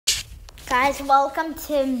Guys, welcome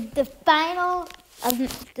to the final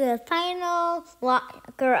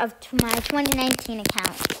locker of my 2019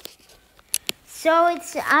 account. So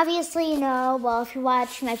it's obviously, if you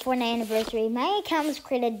watch my Fortnite anniversary, my account was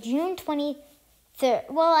created June 23rd.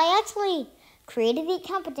 Well, I actually created the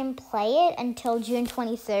account but didn't play it until June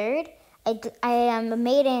 23rd. I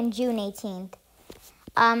made it on June 18th.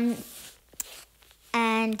 And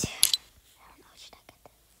I don't know, should I get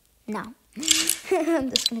this? No. I'm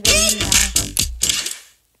just gonna go no.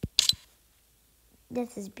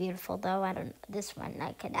 This is beautiful though. This one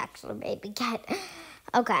I could actually maybe get.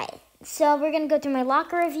 Okay, so we're gonna go through my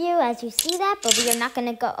locker review as you see that, but we are not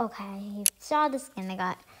gonna go. Okay, you saw the skin I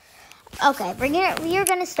got. Okay, we are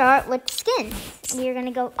gonna start with skins. We are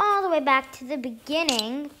gonna go all the way back to the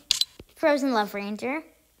beginning. Frozen Love Ranger.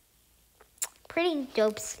 Pretty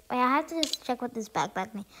dope. I have to just check what this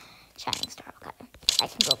backpack means. Shining Star. Okay, I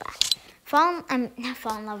can go back.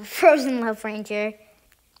 Frozen Love Ranger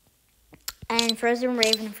and Frozen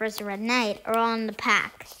Raven and Frozen Red Knight are all in the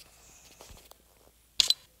pack.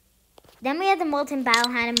 Then we have the Molten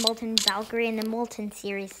Battlehound and Molten Valkyrie in the Molten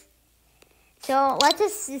series. So let's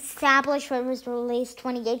just establish what was released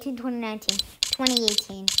 2018, 2019.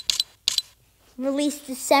 2018. Released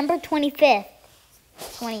December 25th,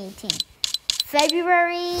 2018.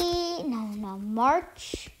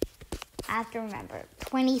 March. I have to remember.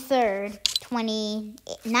 23rd,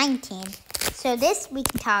 2019. So this we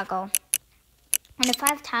can toggle. And if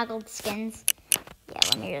I've toggled skins,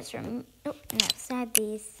 let me just remove. Oh, no, side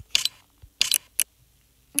these.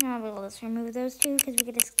 We'll just remove those two because we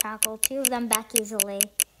can just toggle two of them back easily.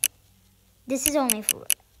 This is only for.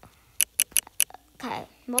 Okay,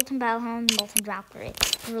 Molten Battlehound, Molten Valkyrie.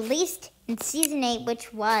 Released in Season 8,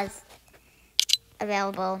 which was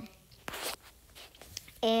available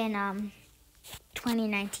in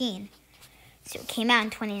 2019. So it came out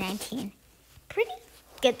in 2019. Pretty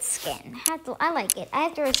good skin. I like it. I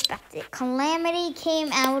have to respect it. Calamity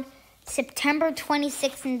came out September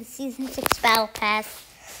 26th in the Season 6 Battle Pass.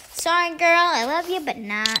 Sorry, girl. I love you, but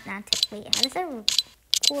not typically. That is a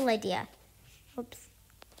cool idea. Oops.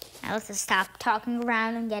 Now let's just stop talking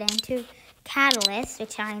around and get into Catalyst,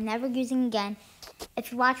 which I'm never using again.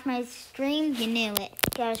 If you watch my stream, you knew it.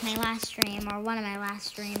 That was my last stream, or one of my last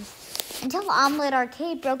streams. Until Omelette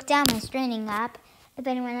Arcade broke down my streaming app. If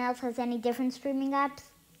anyone else has any different streaming apps,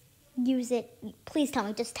 use it. Please tell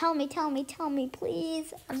me. Just tell me,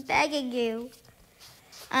 please. I'm begging you.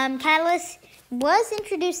 Catalyst was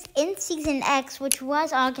introduced in Season X, which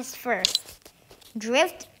was August 1st.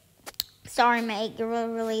 Drift, sorry mate, you were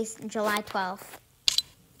released July 12th,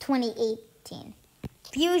 2018.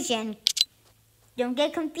 Fusion, don't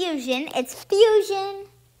get confusion, it's Fusion.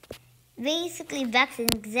 Basically, Vex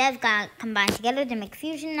and Zev got combined together to make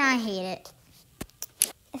Fusion, and I hate it.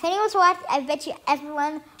 If anyone's watching, I bet you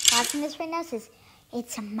everyone watching this right now says,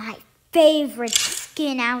 it's my favorite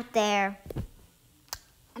skin out there.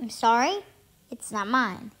 I'm sorry, it's not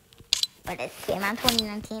mine, but it came out in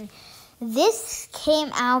 2019. This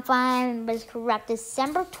came out, if I was correct,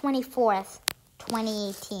 December 24th,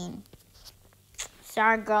 2018.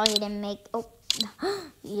 Sorry, girl, you didn't make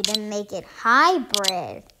it.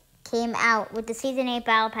 Hybrid came out with the Season 8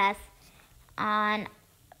 Battle Pass on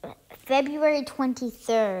February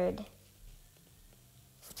 23rd.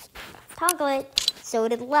 Toggle it. So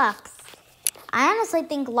did Lux. I honestly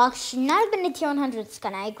think Lux should not have been a tier 100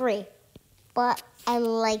 skin. I agree. But I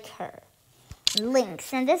like her.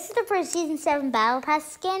 Lynx. And this is the first Season 7 Battle Pass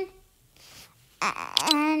skin.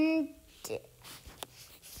 And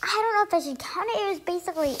I don't know if I should count it. It was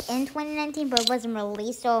basically in 2019, but it wasn't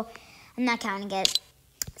released, so I'm not counting it.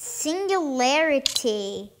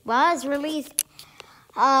 Singularity was released.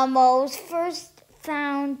 It was first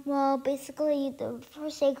found, basically the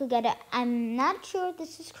first day I could get it. I'm not sure if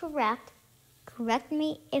this is correct. Correct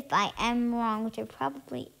me if I am wrong, which I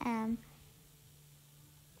probably am.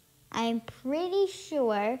 I'm pretty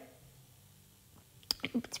sure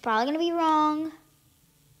it's probably going to be wrong.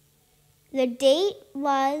 The date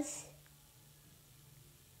was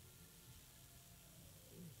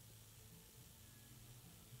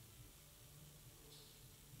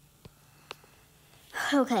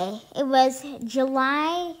it was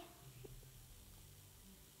July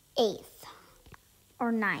 8th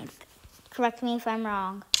or 9th. Correct me if I'm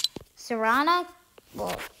wrong. Serana,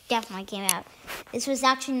 definitely came out. This was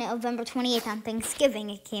actually November 28th on Thanksgiving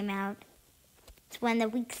it came out. It's when the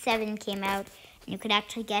week 7 came out. And you could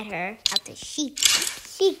actually get her out to Sheik.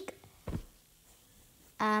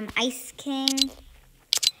 Ice King.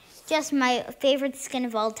 Just my favorite skin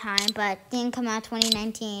of all time, but didn't come out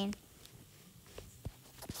 2019.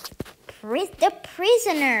 The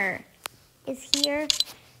Prisoner. is here.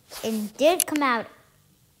 It did come out,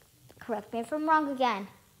 correct me if I'm wrong again,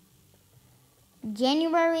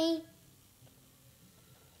 January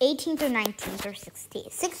 18th or 19th or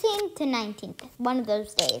 16th. 16th to 19th, one of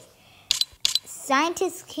those days.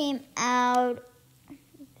 Scientists came out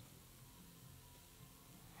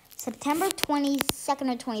September 22nd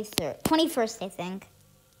or 23rd, 21st, I think.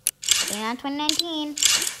 Came out 2019.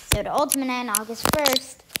 So the Ultimate End, August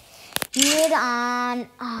 1st. Viewed on,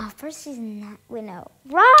 first season, wait, no.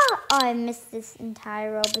 Raw! Oh, I missed this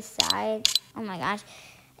entire row besides. Oh my gosh.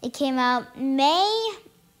 It came out May.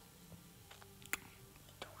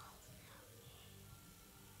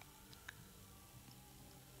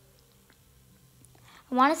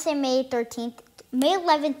 I want to say May 13th, May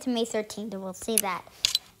 11th to May 13th, we'll say that.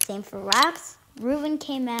 Same for Rocks. Reuben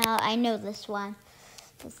came out. I know this one.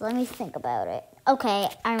 Just let me think about it. Okay,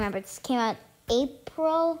 I remember. This came out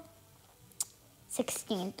April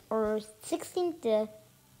 16th or 16th to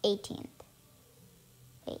 18th.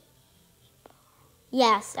 Wait.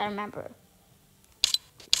 Yes, I remember.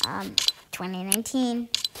 2019.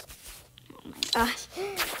 Oh my gosh.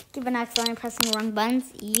 Keep an excellent pressing the wrong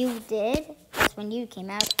buttons. You did. That's when you came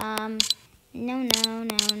out.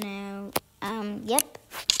 No. Yep.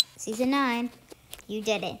 Season 9. You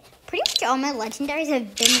did it. Pretty much all my legendaries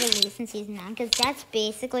have been released in Season 9 because that's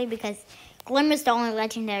basically because Glimmer's the only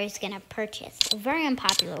legendary skin I've purchased. A very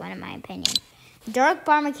unpopular one in my opinion. Dark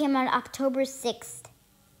Barmer came out October 6th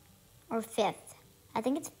or 5th. I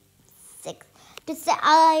think it's 6th.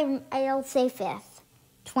 I'll say 5th.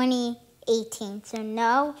 2018. So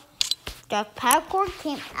no. Dark Paracord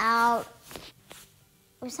came out.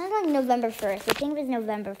 It was something like November 1st. I think it was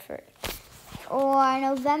November 1st. Or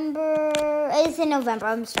November. It's in November.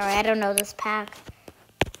 I'm sorry. I don't know this pack.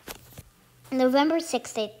 November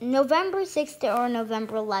 6th. November 6th or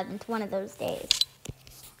November 11th. One of those days.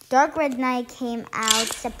 Dark Red Knight came out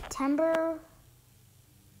September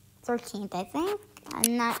 13th, I think.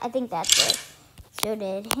 I think that's it. So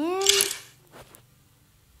did him. I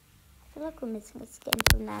feel like we're missing a skin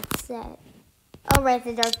from that set. Oh, right,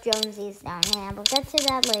 the Dark Jonesy's down here. We'll get to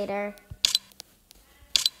that later.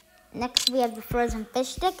 Next, we have the Frozen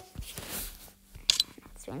Fish Stick.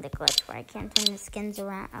 That's doing the glitch where I can't turn the skins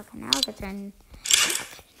around. Okay, now I can turn.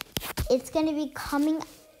 Okay. It's going to be coming.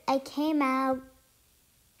 It came out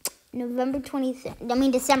December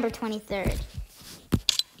 23rd.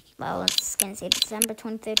 Well, it's going to say December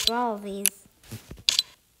 23rd for all of these.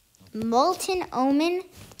 Molten Omen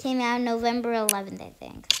came out November 11th, I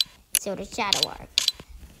think. So did Shadow Arc.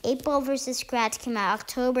 8-Ball vs. Scratch came out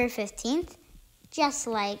October 15th, just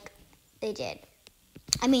like they did.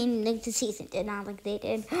 I mean, like the season did, not like they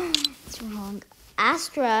did. It's wrong.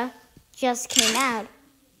 Astra just came out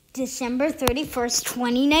December 31st,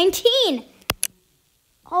 2019.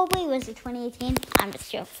 Oh, wait, was it 2018? I'm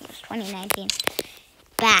just joking. It was 2019.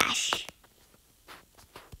 Bash.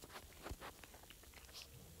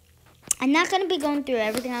 I'm not going to be going through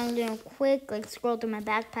everything. I'm doing quick, like scroll through my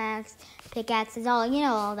backpacks, pickaxes,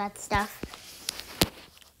 all that stuff.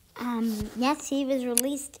 Yes, he was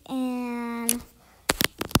released in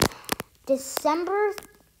December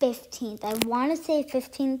 15th. I want to say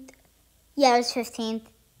 15th. Yeah, it was 15th.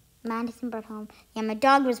 Madison brought home. Yeah, my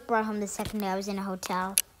dog was brought home the second day I was in a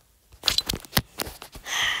hotel.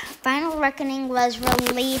 Final Reckoning was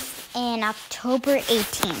released in October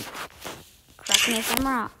 18th. Correct me if I'm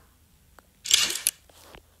wrong.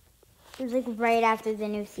 It was like right after the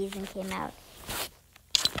new season came out.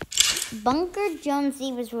 Bunker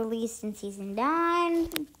Jonesy was released in Season 9.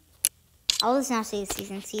 I'll just now say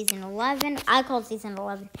Season 11. I call it Season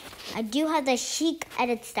 11. I do have the chic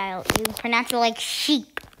edit style. You pronounce it like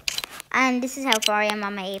chic. And this is how far I am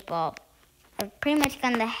on my 8-Ball. I've pretty much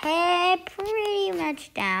gotten the head pretty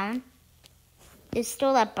much down. There's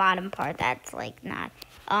still that bottom part that's like not.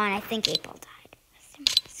 Oh, and I think 8-Ball died.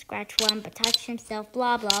 Scratch one, but touched himself,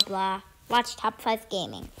 blah, blah, blah. Watch Top 5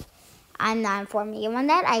 Gaming. I'm not informing you on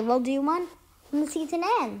that. I will do one when the season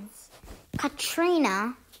ends.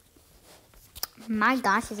 Katrina, my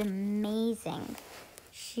gosh, is amazing.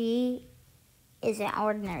 She is an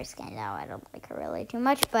ordinary skin. No, I don't like her really too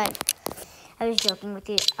much, but I was joking with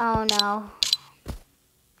you. Oh, no.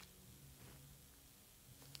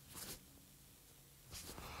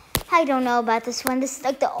 I don't know about this one. This is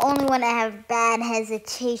like the only one I have bad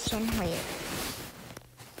hesitation with.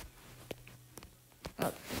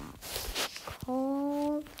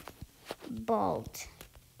 Cobalt.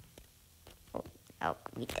 Oh,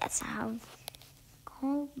 that's how.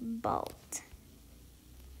 Cobalt.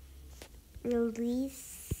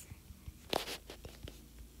 Release.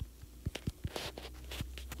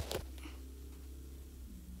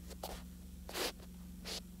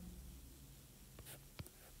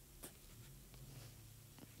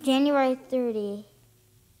 January 30.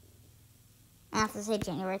 I have to say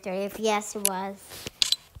January 30th. Yes, it was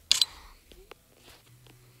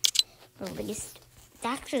released.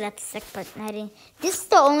 Actually, that's sick, but I didn't. This is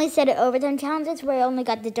the only set of overtime challenges where I only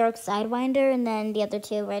got the Dark Sidewinder, and then the other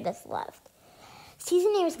two were just left.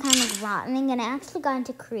 Season 8 was kind of rotten, and I actually got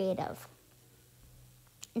into creative.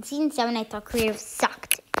 In Season 7, I thought creative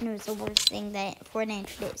sucked, and it was the worst thing that Fortnite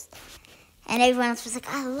introduced. And everyone else was like,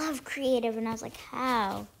 I love creative, and I was like,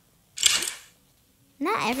 how?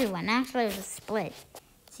 Not everyone. Actually, it was a split.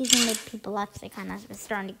 Season 8 people actually kind of was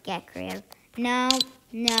starting to get creative. No,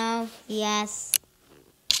 yes.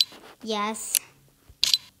 Yes.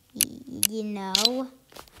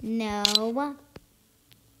 No.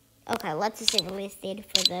 Okay, let's just say release date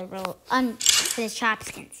for the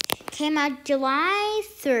Shopskins. Came out July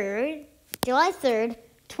 3rd,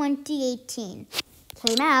 2018.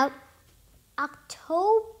 Came out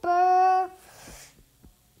October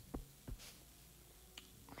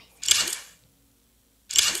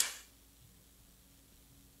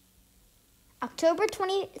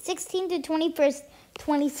 2016 to 21st,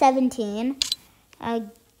 2017.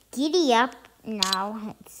 Giddy Up.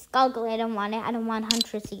 No, it's ugly. I don't want it. I don't want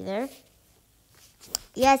Huntress either.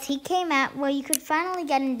 Yes, he came out. Well, you could finally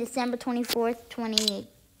get in December 24th,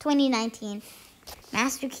 2019.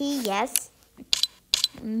 Master Key, yes.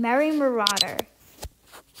 Merry Marauder.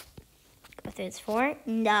 Go through this for.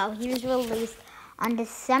 No, he was released on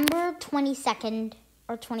December 22nd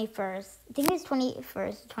or 21st. I think it was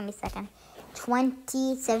 21st, 22nd,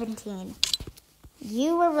 2017.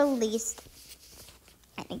 You were released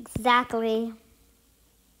exactly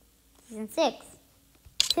Season 6.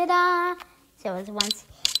 Ta-da! So it was once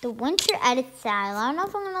the winter edit style. I don't know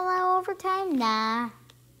if I'm going to allow overtime. Nah.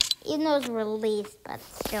 Even though it was released, but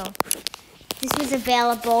still. This was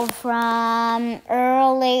available from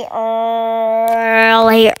early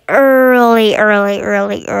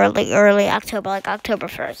October, like October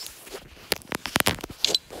 1st.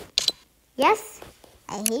 Yes,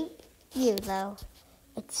 I hate you though.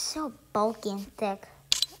 It's so bulky and thick.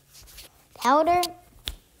 Powder,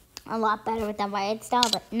 a lot better with that white style,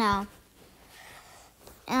 but no.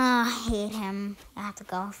 I hate him. I have to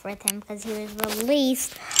go with him because he was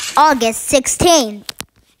released August 16th,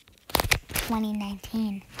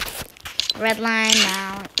 2019. Redline,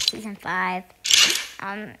 now Season 5.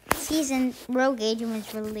 Rogue Agent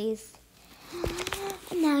was released.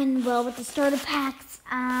 And then, well, with the starter packs,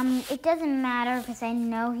 it doesn't matter because I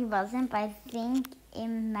know he wasn't, but I think it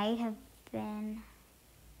might have been.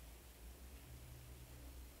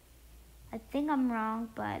 I think I'm wrong,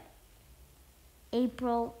 but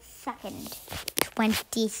April 2nd,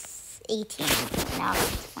 2018. Now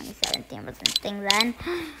it's 2017 wasn't a thing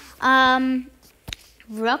then.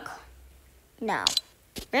 Rook, no.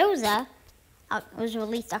 Rosa was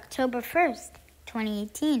released October 1st,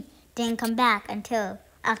 2018. Didn't come back until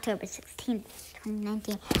October 16th,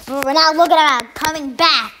 2019. But we're not looking at coming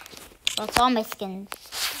back. Well, it's all my skins.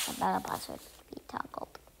 The battle pass would be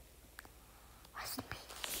toggled. Rest in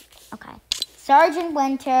peace. Okay. Sergeant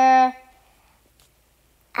Winter.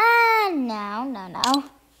 No.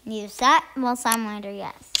 You set? Well, Sidewinder,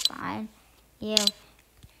 yes. Fine. You.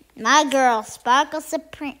 My girl, Sparkle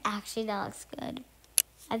Supreme. Actually, that looks good.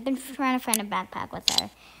 I've been trying to find a backpack with her.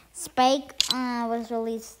 Spike was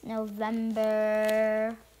released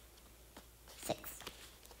November 6th,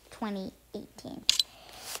 2018.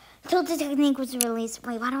 Tilted Technique was released.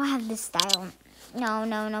 Wait, why do I have this style?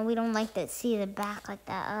 No. We don't like to see the back like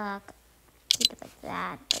that. Keep it like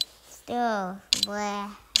that. But still, bleh. I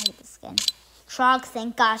hate the skin. Trogs,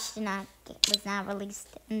 thank gosh, was not released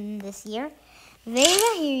in this year.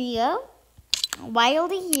 Vega, here you go.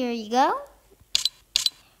 Wildy, here you go.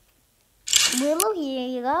 Willow, here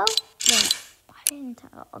you go. Why didn't I?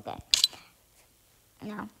 Okay.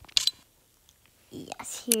 No.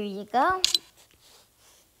 Yes, here you go.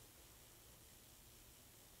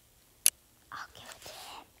 I'll give it to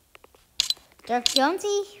him. Dirk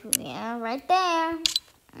Jonesy, yeah, right there.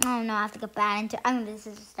 Oh no, I have to get back into. This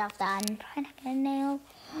is stuff that I'm trying to get nailed.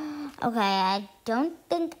 Okay, I don't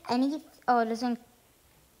think any. Oh, there's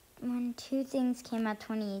two things came out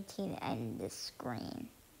 2018 and this screen.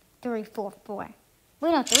 3, 4, 4.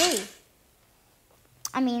 Wait, no, 3.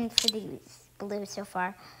 I mean, for these blue so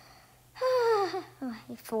far.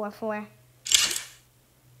 4.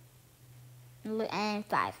 And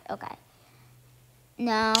 5. Okay.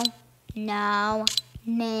 No.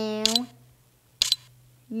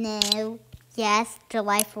 Yes,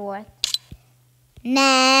 July 4th.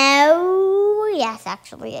 No. Yes,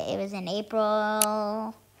 actually, it was in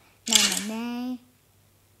April. No, May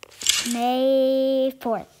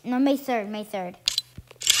 4th. No, May 3rd.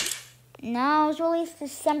 No, it was released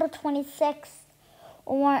December 26th.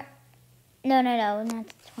 Or, no, not the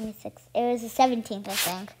 26th. It was the 17th, I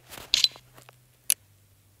think.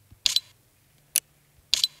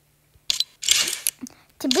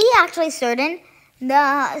 To be actually certain,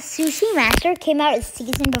 the Sushi Master came out a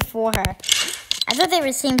season before her. I thought they were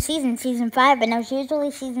the same season, season 5, but now she's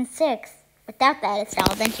usually season 6. Without that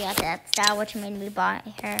style, then she got that style, which made me buy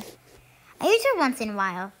her. I use her once in a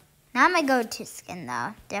while. Not my go-to skin,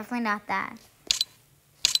 though. Definitely not that.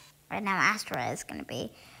 Right now, Astra is going to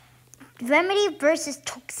be Remedy versus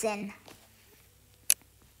Toxin.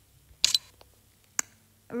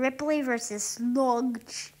 Ripley versus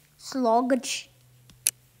Sludge.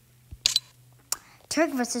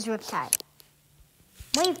 Turk versus Riptide.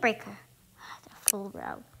 Wavebreaker. Full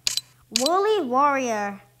row. Woolly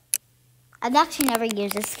Warrior. I've actually never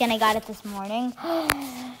used this skin. I got it this morning. Oh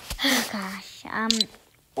gosh.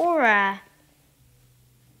 Aura.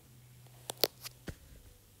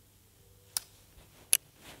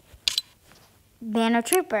 Banner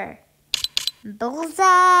Trooper.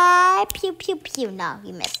 Bullseye. Pew pew pew. No,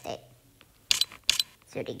 you missed it.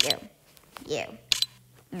 So did you.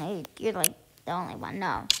 No, you're like the only one.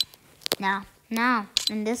 No.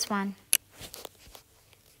 And this one.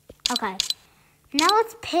 Okay. Now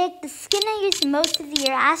let's pick the skin I used most of the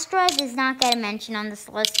year. Astra does not get a mention on this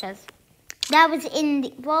list because that was in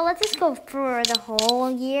the... Well, let's just go for the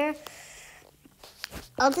whole year.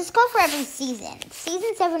 I'll just go for every season.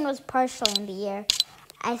 Season 7 was partially in the year.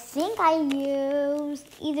 I think I used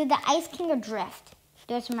either the Ice King or Drift.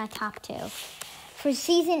 Those were my top 2. For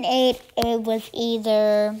season 8, it was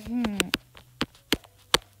either...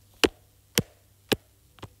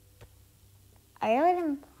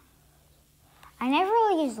 I never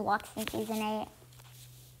really used Lux in season 8.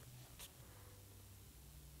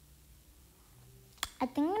 I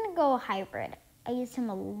think I'm gonna go hybrid. I used him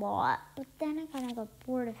a lot, but then I kind of got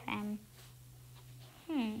bored of him.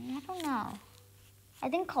 I don't know. I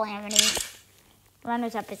think Calamity.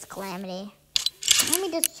 Runners up is Calamity. Let me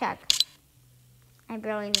just check. I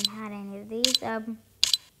barely even had any of these. Yeah,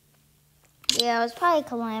 it was probably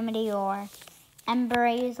Calamity or Ember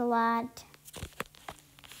I use a lot.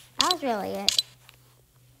 That was really it.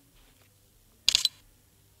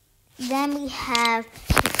 Then we have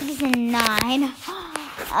season 9.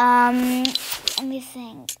 Let me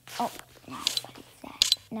think. Oh, no, what is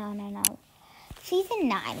that? No. Season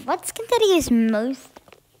 9. What skin did I use most?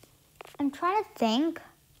 I'm trying to think.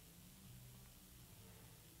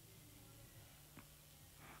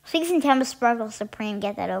 Season 10 was Sparkle Supreme.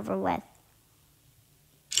 Get that over with.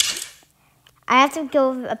 I have to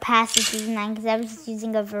go past the season 9 because I was just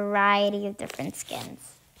using a variety of different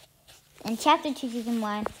skins. In Chapter 2, Season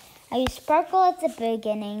 1, I used Sparkle at the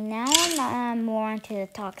beginning. Now I'm more into the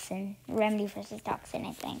Toxin. Remedy versus Toxin,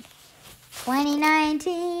 I think.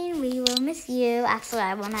 2019, we will miss you. Actually,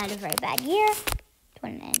 I won't have a very bad year.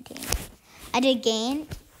 2019. I did gain.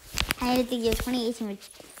 I did the year 2018 with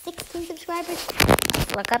 16 subscribers.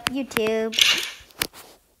 Let's look up YouTube.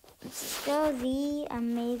 Still the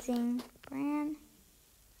amazing brand.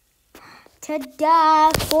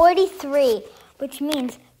 Ta-da! 43, which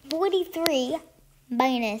means 43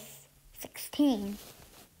 minus 16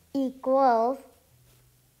 equals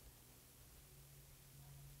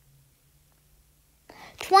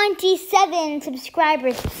 27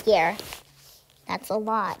 subscribers this year. That's a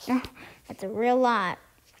lot. That's a real lot.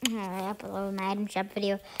 I'll upload my item shop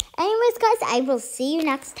video. Anyways, guys, I will see you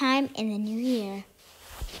next time in the new year.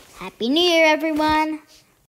 Happy New Year, everyone.